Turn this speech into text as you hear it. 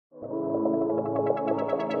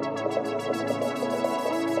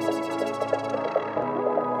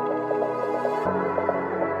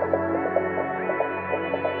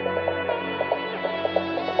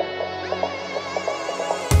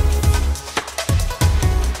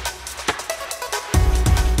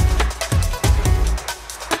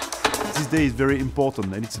day is very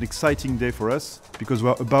important and it's an exciting day for us because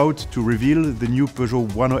we're about to reveal the new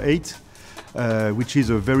Peugeot 108, which is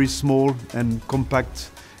a very small and compact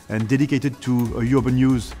and dedicated to a urban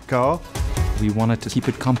use car. We wanted to keep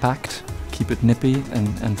it compact, keep it nippy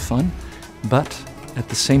and fun, but at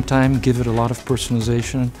the same time give it a lot of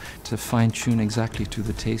personalization to fine-tune exactly to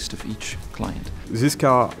the taste of each client. This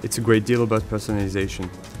car, it's a great deal about personalization.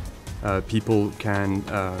 People can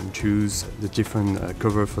choose the different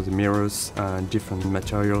cover for the mirrors, different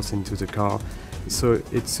materials into the car. So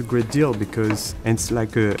it's a great deal because it's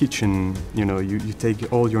like a kitchen, you know, you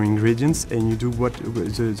take all your ingredients and you do what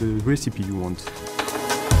the recipe you want.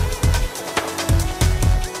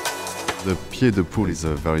 The pied de poule is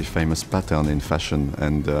a very famous pattern in fashion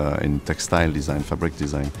and in textile design, fabric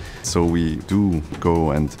design. So we do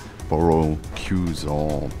go and borrow cues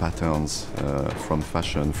or patterns from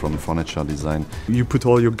fashion, from furniture design. You put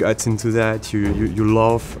all your guts into that, you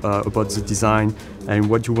love about the design and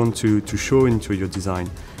what you want to show into your design.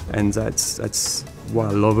 And that's what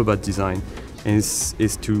I love about design, is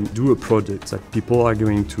to do a product that people are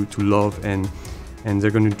going to love and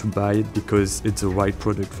they're going to buy it because it's the right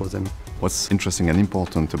product for them. What's interesting and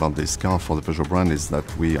important about this car for the Peugeot brand is that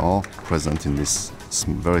we are present in this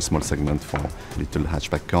very small segment for little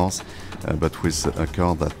hatchback cars, but with a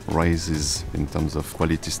car that rises in terms of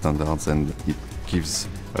quality standards, and it gives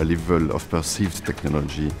a level of perceived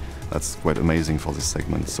technology that's quite amazing for this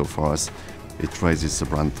segment. So for us, it raises the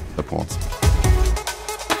brand upwards.